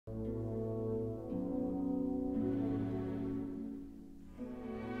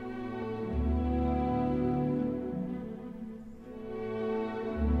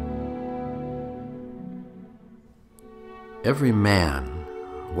Every man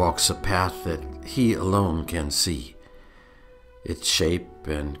walks a path that he alone can see. Its shape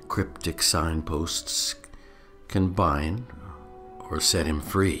and cryptic signposts can bind or set him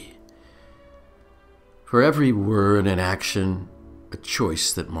free. For every word and action, a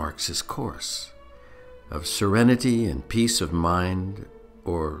choice that marks his course, of serenity and peace of mind,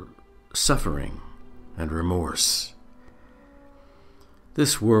 or suffering and remorse.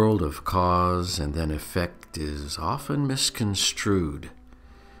 This world of cause and then effect is often misconstrued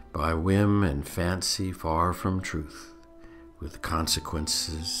by whim and fancy far from truth, with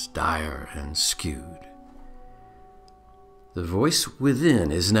consequences dire and skewed. The voice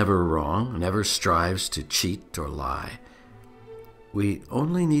within is never wrong, never strives to cheat or lie. We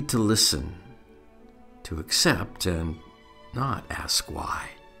only need to listen, to accept and not ask why.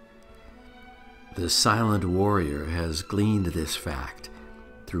 The silent warrior has gleaned this fact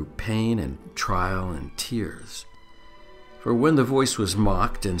through pain and trial and tears. For when the voice was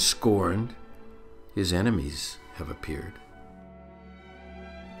mocked and scorned, his enemies have appeared.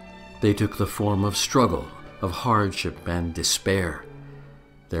 They took the form of struggle, of hardship and despair,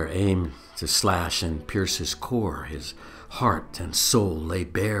 their aim to slash and pierce his core. His heart and soul lay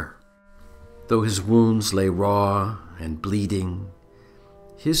bare. Though his wounds lay raw and bleeding,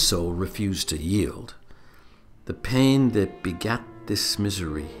 his soul refused to yield. The pain that begat this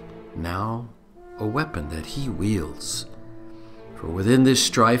misery, now a weapon that he wields. For within this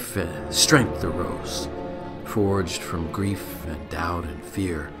strife strength arose, forged from grief and doubt and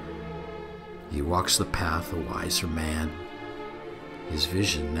fear. He walks the path a wiser man, his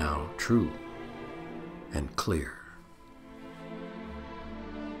vision now true and clear.